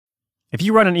If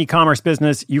you run an e-commerce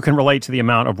business, you can relate to the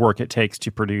amount of work it takes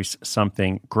to produce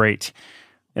something great.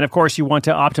 And of course, you want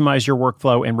to optimize your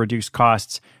workflow and reduce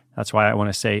costs. That's why I want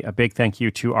to say a big thank you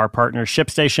to our partner,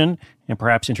 ShipStation, and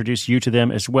perhaps introduce you to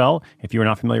them as well. If you're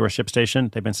not familiar with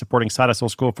ShipStation, they've been supporting Side Hustle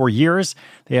School for years.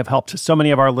 They have helped so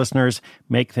many of our listeners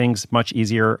make things much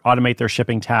easier, automate their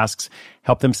shipping tasks,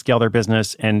 help them scale their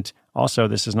business, and also,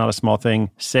 this is not a small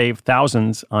thing, save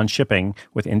thousands on shipping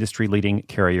with industry-leading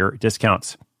carrier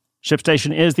discounts.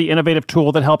 ShipStation is the innovative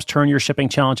tool that helps turn your shipping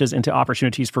challenges into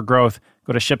opportunities for growth.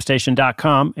 Go to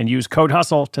ShipStation.com and use code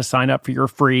HUSTLE to sign up for your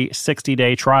free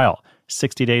 60-day trial.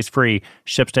 60 days free.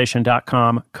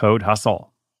 ShipStation.com, code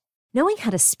HUSTLE. Knowing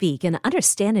how to speak and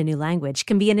understand a new language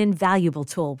can be an invaluable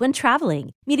tool when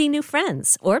traveling, meeting new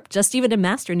friends, or just even to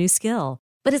master a new skill.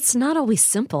 But it's not always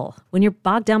simple when you're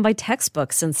bogged down by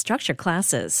textbooks and structured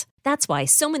classes. That's why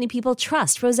so many people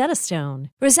trust Rosetta Stone.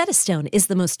 Rosetta Stone is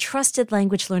the most trusted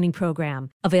language learning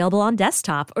program, available on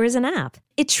desktop or as an app.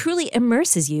 It truly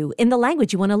immerses you in the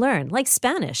language you want to learn, like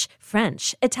Spanish,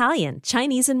 French, Italian,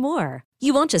 Chinese, and more.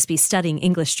 You won't just be studying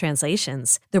English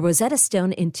translations. The Rosetta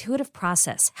Stone intuitive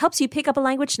process helps you pick up a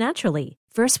language naturally,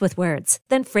 first with words,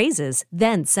 then phrases,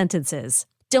 then sentences.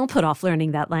 Don't put off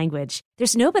learning that language.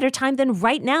 There's no better time than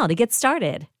right now to get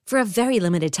started. For a very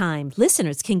limited time,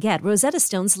 listeners can get Rosetta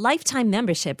Stone's lifetime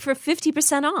membership for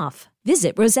 50% off.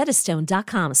 Visit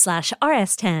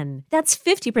rosettastone.com/rs10. That's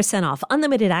 50% off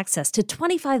unlimited access to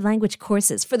 25 language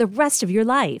courses for the rest of your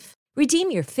life. Redeem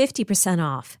your 50%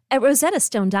 off at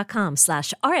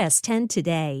rosettastone.com/rs10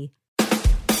 today.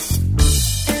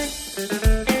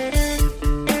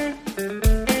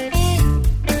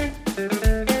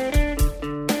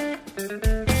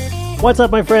 What's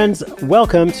up, my friends?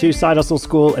 Welcome to Side Hustle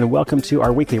School and welcome to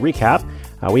our weekly recap.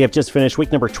 We have just finished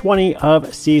week number 20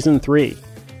 of Season 3.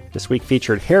 This week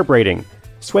featured hair braiding,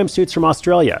 swimsuits from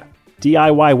Australia,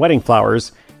 DIY wedding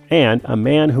flowers, and a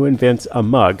man who invents a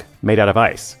mug made out of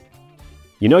ice.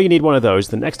 You know you need one of those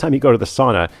the next time you go to the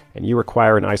sauna and you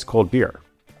require an ice-cold beer.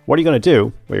 What are you going to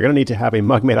do? Well, you're going to need to have a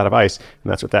mug made out of ice,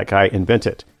 and that's what that guy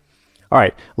invented. All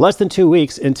right, less than 2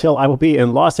 weeks until I will be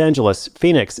in Los Angeles,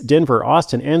 Phoenix, Denver,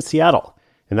 Austin, and Seattle.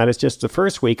 And that is just the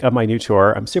first week of my new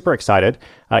tour. I'm super excited.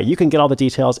 You can get all the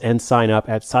details and sign up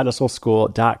at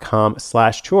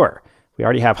sidehustleschool.com/tour. We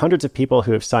already have hundreds of people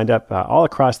who have signed up all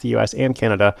across the U.S. and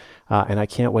Canada, and I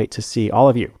can't wait to see all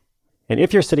of you. And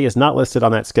if your city is not listed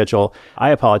on that schedule,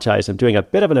 I apologize. I'm doing a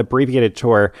bit of an abbreviated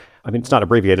tour. I mean, it's not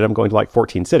abbreviated. I'm going to like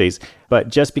 14 cities. But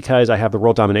just because I have the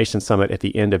World Domination Summit at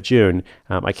the end of June,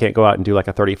 I can't go out and do like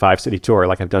a 35-city tour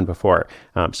like I've done before.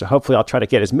 So hopefully I'll try to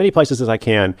get as many places as I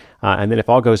can. And then if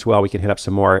all goes well, we can hit up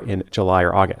some more in July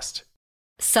or August.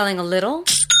 Selling a little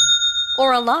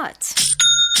or a lot?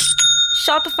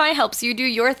 Shopify helps you do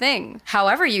your thing,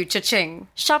 however you cha-ching.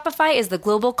 Shopify is the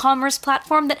global commerce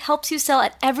platform that helps you sell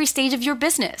at every stage of your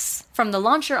business. From the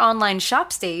launch your online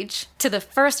shop stage, to the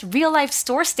first real-life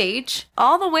store stage,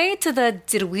 all the way to the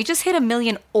did we just hit 1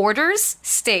 million orders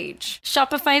stage.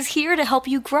 Shopify's here to help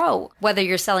you grow. Whether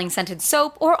you're selling scented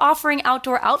soap or offering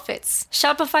outdoor outfits,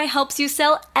 Shopify helps you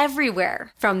sell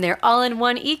everywhere. From their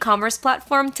all-in-one e-commerce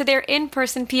platform to their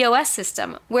in-person POS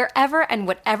system, wherever and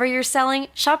whatever you're selling,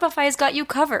 Shopify's got you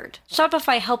covered.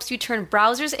 Shopify helps you turn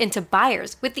browsers into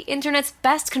buyers with the internet's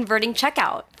best converting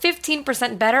checkout.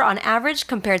 15% better on average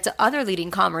compared to other leading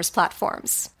commerce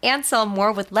platforms. And sell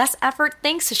more with less effort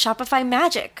thanks to Shopify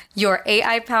Magic, your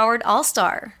AI-powered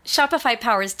all-star. Shopify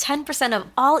powers 10% of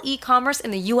all e-commerce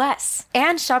in the US.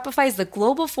 And Shopify is the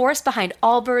global force behind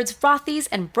Allbirds, Rothy's,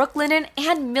 and Brooklinen,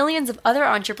 and millions of other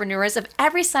entrepreneurs of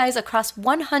every size across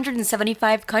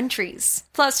 175 countries.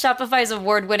 Plus, Shopify's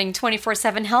award-winning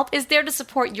 24/7 help is there to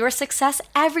support your success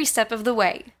every step of the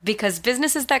way. Because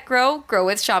businesses that grow, grow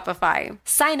with Shopify.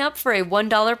 Sign up for a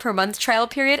 $1 per month trial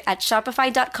period at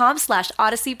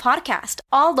shopify.com/Odyssey Podcast,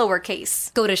 all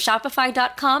lowercase. Go to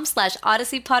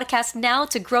shopify.com/Odyssey Podcast now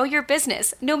to grow your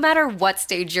business, no matter what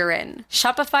stage you're in.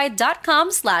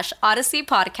 Shopify.com/Odyssey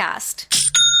Podcast.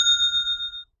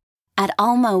 At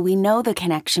Alma, we know the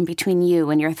connection between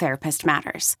you and your therapist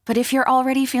matters. But if you're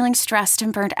already feeling stressed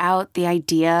and burnt out, the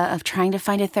idea of trying to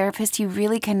find a therapist you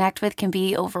really connect with can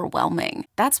be overwhelming.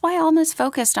 That's why Alma's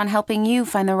focused on helping you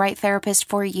find the right therapist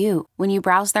for you. When you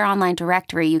browse their online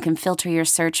directory, you can filter your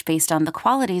search based on the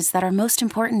qualities that are most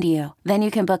important to you. Then you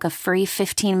can book a free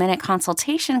 15-minute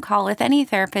consultation call with any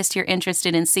therapist you're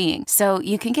interested in seeing, so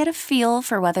you can get a feel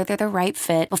for whether they're the right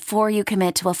fit before you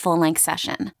commit to a full-length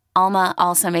session. Alma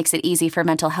also makes it easy for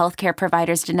mental health care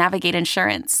providers to navigate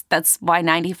insurance. That's why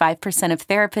 95% of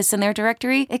therapists in their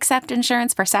directory accept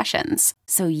insurance for sessions,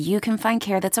 so you can find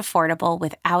care that's affordable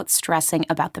without stressing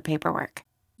about the paperwork.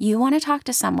 You want to talk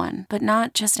to someone, but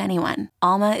not just anyone.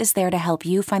 Alma is there to help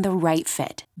you find the right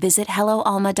fit. Visit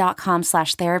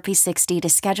helloalma.com/therapy60 to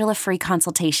schedule a free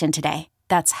consultation today.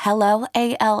 That's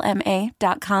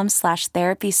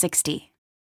helloalma.com/therapy60.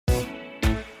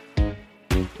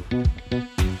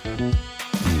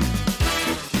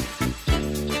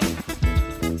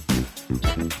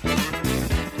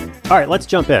 All right, let's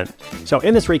jump in. So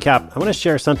in this recap, I want to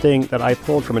share something that I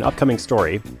pulled from an upcoming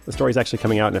story. The story is actually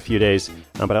coming out in a few days,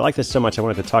 but I like this so much I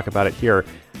wanted to talk about it here.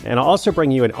 And I'll also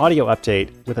bring you an audio update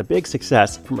with a big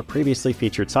success from a previously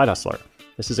featured side hustler.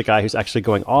 This is a guy who's actually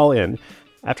going all in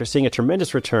after seeing a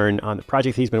tremendous return on the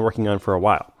project he's been working on for a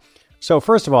while. So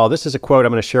first of all, this is a quote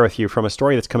I'm going to share with you from a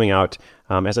story that's coming out,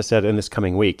 as I said, in this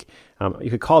coming week. You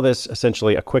could call this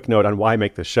essentially a quick note on why I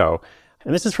make this show.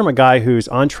 And this is from a guy who's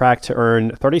on track to earn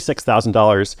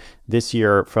 $36,000 this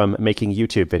year from making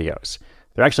YouTube videos.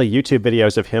 They're actually YouTube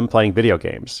videos of him playing video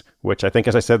games, which I think,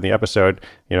 as I said in the episode,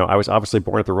 I was obviously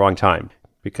born at the wrong time.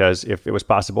 Because if it was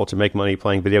possible to make money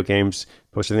playing video games,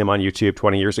 posting them on YouTube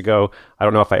 20 years ago, I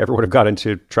don't know if I ever would have got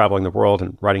into traveling the world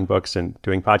and writing books and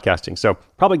doing podcasting. So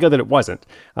probably good that it wasn't.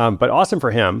 But awesome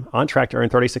for him, on track to earn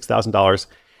 $36,000.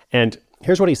 And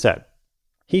here's what he said.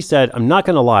 He said, "I'm not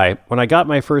going to lie, when I got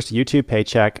my first YouTube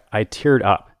paycheck, I teared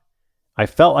up. I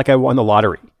felt like I won the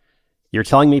lottery. You're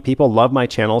telling me people love my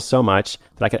channel so much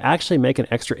that I could actually make an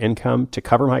extra income to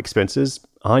cover my expenses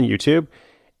on YouTube?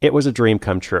 It was a dream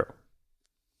come true."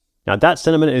 Now, that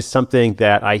sentiment is something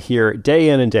that I hear day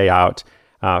in and day out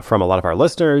from a lot of our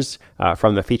listeners,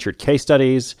 from the featured case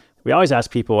studies. We always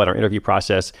ask people in our interview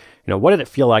process, what did it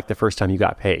feel like the first time you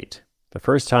got paid? The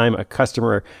first time a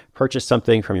customer purchased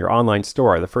something from your online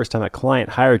store, the first time a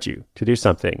client hired you to do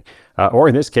something, or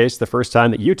in this case, the first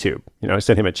time that YouTube,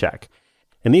 sent him a check.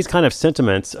 And these kind of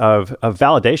sentiments of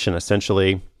validation,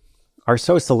 essentially, are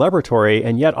so celebratory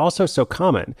and yet also so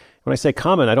common. When I say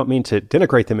common, I don't mean to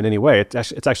denigrate them in any way.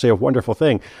 It's actually a wonderful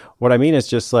thing. What I mean is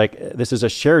just like, this is a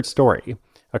shared story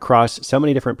across so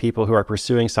many different people who are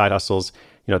pursuing side hustles.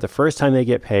 The first time they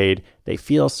get paid, they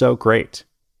feel so great.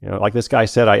 Like this guy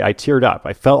said, I teared up.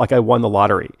 I felt like I won the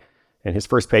lottery. And his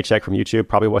first paycheck from YouTube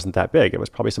probably wasn't that big. It was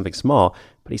probably something small,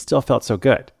 but he still felt so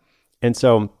good. And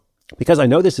so because I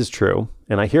know this is true,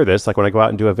 and I hear this, like when I go out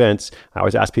and do events, I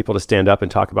always ask people to stand up and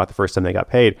talk about the first time they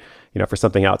got paid, for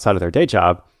something outside of their day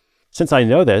job. Since I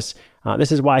know this,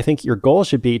 this is why I think your goal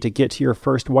should be to get to your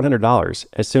first $100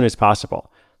 as soon as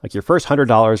possible. Like your first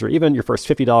 $100 or even your first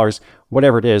 $50,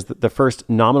 whatever it is, the first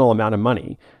nominal amount of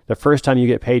money, the first time you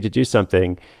get paid to do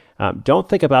something. Don't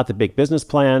think about the big business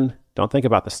plan. Don't think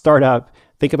about the startup.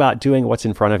 Think about doing what's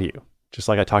in front of you. Just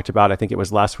like I talked about, I think it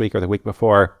was last week or the week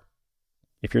before.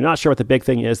 If you're not sure what the big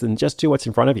thing is, then just do what's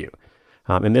in front of you.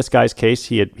 In this guy's case,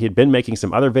 he had been making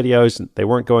some other videos. And they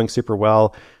weren't going super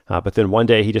well. But then one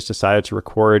day he just decided to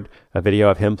record a video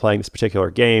of him playing this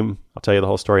particular game. I'll tell you the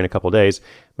whole story in a couple of days.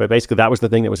 But basically, that was the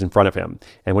thing that was in front of him.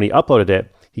 And when he uploaded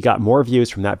it, he got more views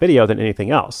from that video than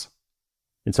anything else.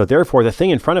 And so therefore, the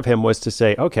thing in front of him was to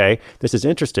say, okay, this is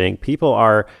interesting. People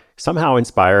are somehow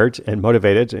inspired and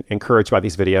motivated and encouraged by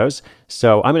these videos.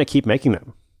 So I'm going to keep making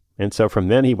them. And so from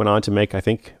then he went on to make, I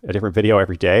think, a different video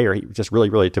every day, or he just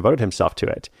really, really devoted himself to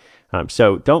it.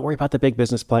 So don't worry about the big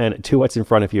business plan. Do what's in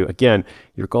front of you. Again,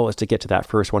 your goal is to get to that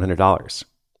first $100.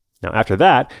 Now, after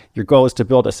that, your goal is to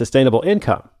build a sustainable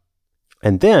income.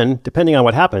 And then, depending on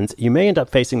what happens, you may end up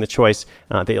facing the choice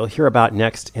that you'll hear about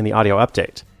next in the audio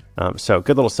update. So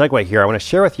good little segue here. I want to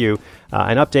share with you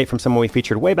an update from someone we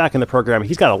featured way back in the program.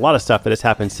 He's got a lot of stuff that has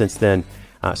happened since then.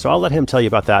 So I'll let him tell you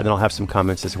about that, and I'll have some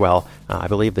comments as well. I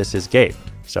believe this is Gabe.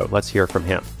 So let's hear from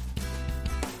him.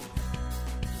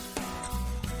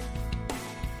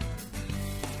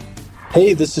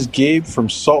 Hey, this is Gabe from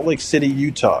Salt Lake City,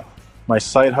 Utah. My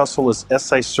side hustle is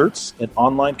SI Certs, an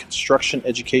online construction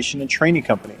education and training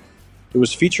company. It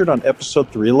was featured on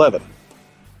episode 311.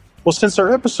 Well, since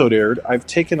our episode aired, I've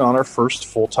taken on our first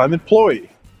full-time employee.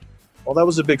 Well, that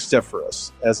was a big step for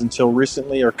us, as until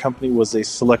recently our company was a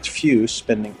select few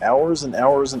spending hours and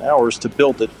hours and hours to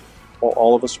build it while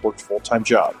all of us worked full-time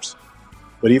jobs.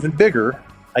 But even bigger,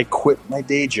 I quit my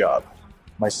day job.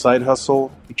 My side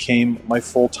hustle became my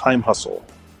full-time hustle.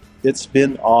 It's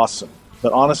been awesome,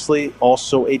 but honestly,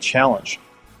 also a challenge.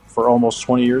 For almost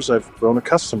 20 years, I've grown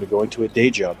accustomed to going to a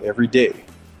day job every day.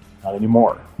 Not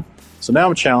anymore. So now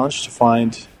I'm challenged to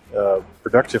find a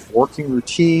productive working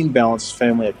routine, balanced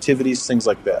family activities, things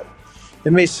like that.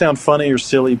 It may sound funny or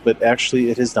silly, but actually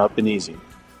it has not been easy.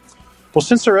 Well,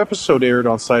 since our episode aired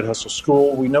on Side Hustle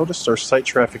School, we noticed our site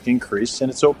traffic increase, and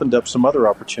it's opened up some other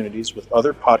opportunities with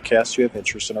other podcasts who have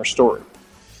interest in our story.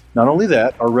 Not only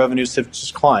that, our revenues have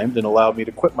just climbed and allowed me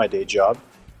to quit my day job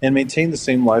and maintain the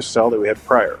same lifestyle that we had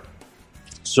prior.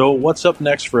 So what's up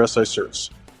next for SI Certs?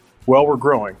 Well, we're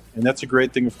growing, and that's a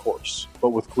great thing, of course. But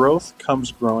with growth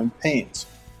comes growing pains.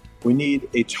 We need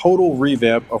a total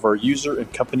revamp of our user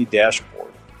and company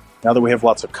dashboard. Now that we have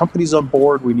lots of companies on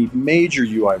board, we need major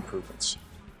UI improvements.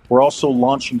 We're also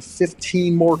launching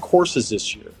 15 more courses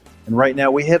this year, and right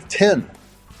now we have 10.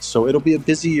 So it'll be a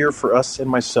busy year for us and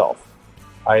myself.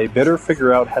 I better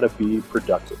figure out how to be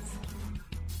productive.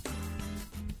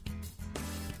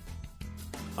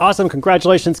 Awesome.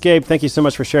 Congratulations, Gabe. Thank you so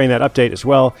much for sharing that update as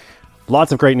well.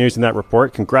 Lots of great news in that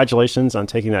report. Congratulations on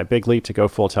taking that big leap to go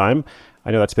full-time.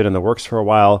 I know that's been in the works for a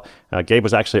while. Gabe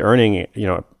was actually earning,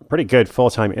 a pretty good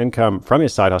full-time income from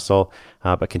his side hustle,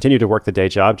 but continued to work the day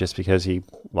job just because he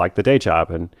liked the day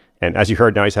job. And as you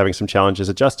heard, now he's having some challenges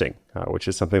adjusting, which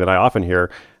is something that I often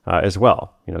hear as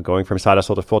well. Going from side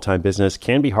hustle to full-time business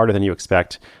can be harder than you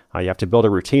expect. You have to build a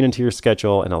routine into your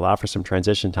schedule and allow for some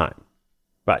transition time.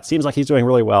 But it seems like he's doing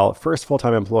really well. First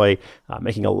full-time employee,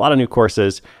 making a lot of new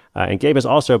courses. And Gabe is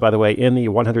also, by the way, in the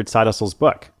 100 Side Hustles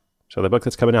book. So the book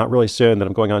that's coming out really soon that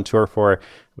I'm going on tour for,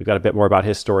 we've got a bit more about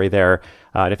his story there.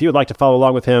 And if you would like to follow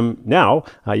along with him now,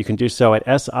 you can do so at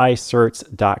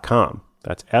sicerts.com.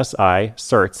 That's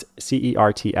sicerts,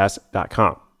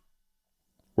 CERTS.com.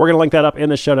 We're going to link that up in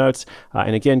the show notes.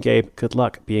 And again, Gabe, good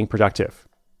luck being productive.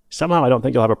 Somehow I don't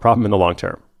think you'll have a problem in the long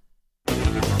term.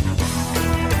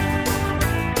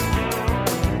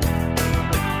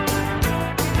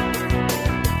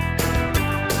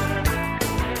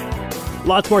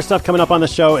 Lots more stuff coming up on the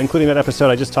show, including that episode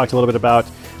I just talked a little bit about.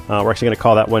 We're actually going to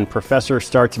call that one Professor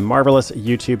Starts Marvelous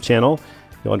YouTube channel.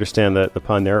 You'll understand the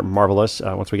pun there, marvelous,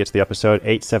 once we get to the episode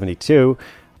 872.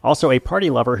 Also, a party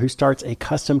lover who starts a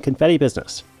custom confetti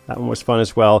business. That one was fun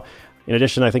as well. In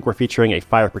addition, I think we're featuring a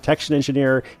fire protection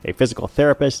engineer, a physical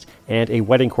therapist, and a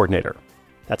wedding coordinator.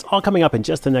 That's all coming up in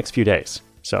just the next few days.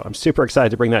 So I'm super excited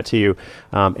to bring that to you.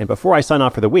 And before I sign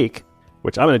off for the week,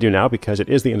 which I'm going to do now because it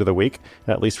is the end of the week,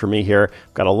 at least for me here.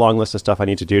 I've got a long list of stuff I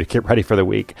need to do to get ready for the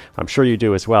week. I'm sure you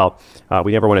do as well.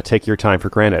 We never want to take your time for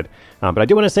granted. But I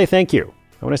do want to say thank you.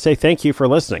 I want to say thank you for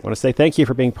listening. I want to say thank you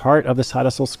for being part of the Side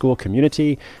Hustle School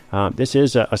community. This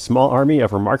is a small army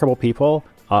of remarkable people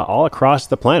all across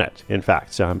the planet, in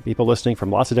fact. People listening from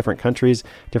lots of different countries,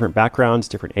 different backgrounds,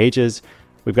 different ages.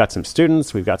 We've got some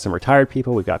students, we've got some retired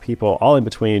people, we've got people all in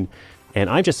between. And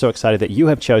I'm just so excited that you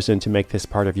have chosen to make this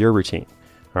part of your routine.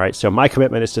 All right, so my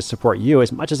commitment is to support you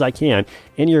as much as I can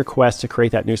in your quest to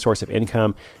create that new source of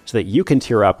income so that you can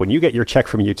tear up when you get your check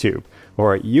from YouTube,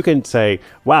 or you can say,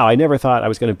 wow, I never thought I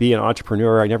was going to be an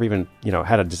entrepreneur. I never even,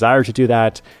 had a desire to do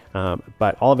that.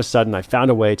 But all of a sudden I found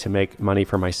a way to make money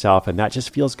for myself, and that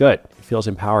just feels good. It feels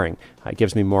empowering. It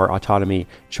gives me more autonomy,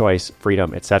 choice,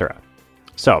 freedom, etc.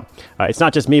 So it's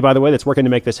not just me, by the way, that's working to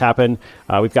make this happen.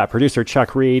 We've got producer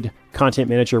Chuck Reed, content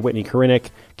manager Whitney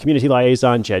Korinek, community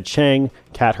liaison Jed Chang,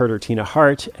 cat herder Tina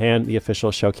Hart, and the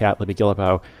official show cat Libby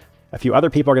Gillibo. A few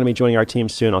other people are going to be joining our team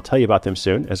soon. I'll tell you about them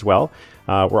soon as well.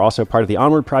 We're also part of the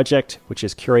Onward Project, which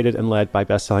is curated and led by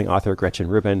best-selling author Gretchen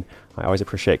Rubin. I always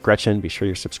appreciate Gretchen. Be sure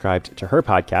you're subscribed to her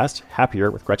podcast, Happier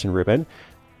with Gretchen Rubin.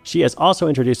 She has also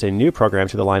introduced a new program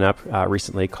to the lineup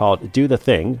recently called Do the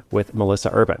Thing with Melissa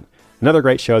Urban. Another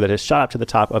great show that has shot up to the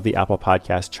top of the Apple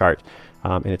Podcast chart,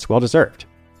 and it's well-deserved.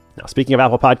 Now, speaking of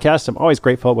Apple Podcasts, I'm always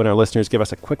grateful when our listeners give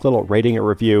us a quick little rating or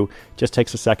review. Just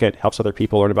takes a second, helps other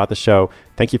people learn about the show.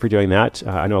 Thank you for doing that.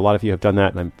 I know a lot of you have done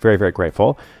that, and I'm very, very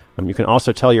grateful. You can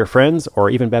also tell your friends,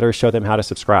 or even better, show them how to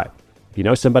subscribe. If you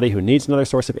know somebody who needs another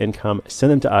source of income,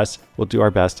 send them to us. We'll do our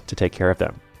best to take care of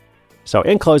them. So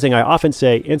in closing, I often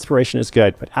say inspiration is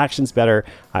good, but action's better.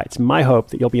 It's my hope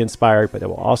that you'll be inspired, but it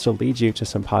will also lead you to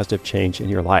some positive change in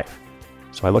your life.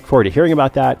 So I look forward to hearing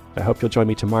about that. I hope you'll join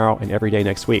me tomorrow and every day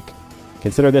next week.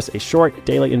 Consider this a short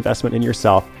daily investment in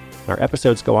yourself. Our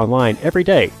episodes go online every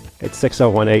day at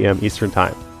 6:01 a.m. Eastern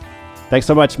Time. Thanks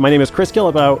so much. My name is Chris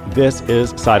Gillibo. This is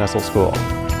Side Hustle School.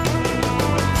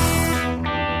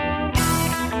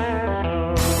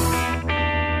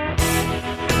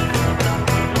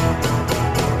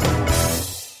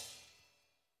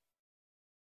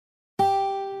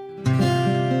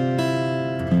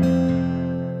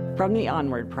 From the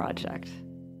Onward Project.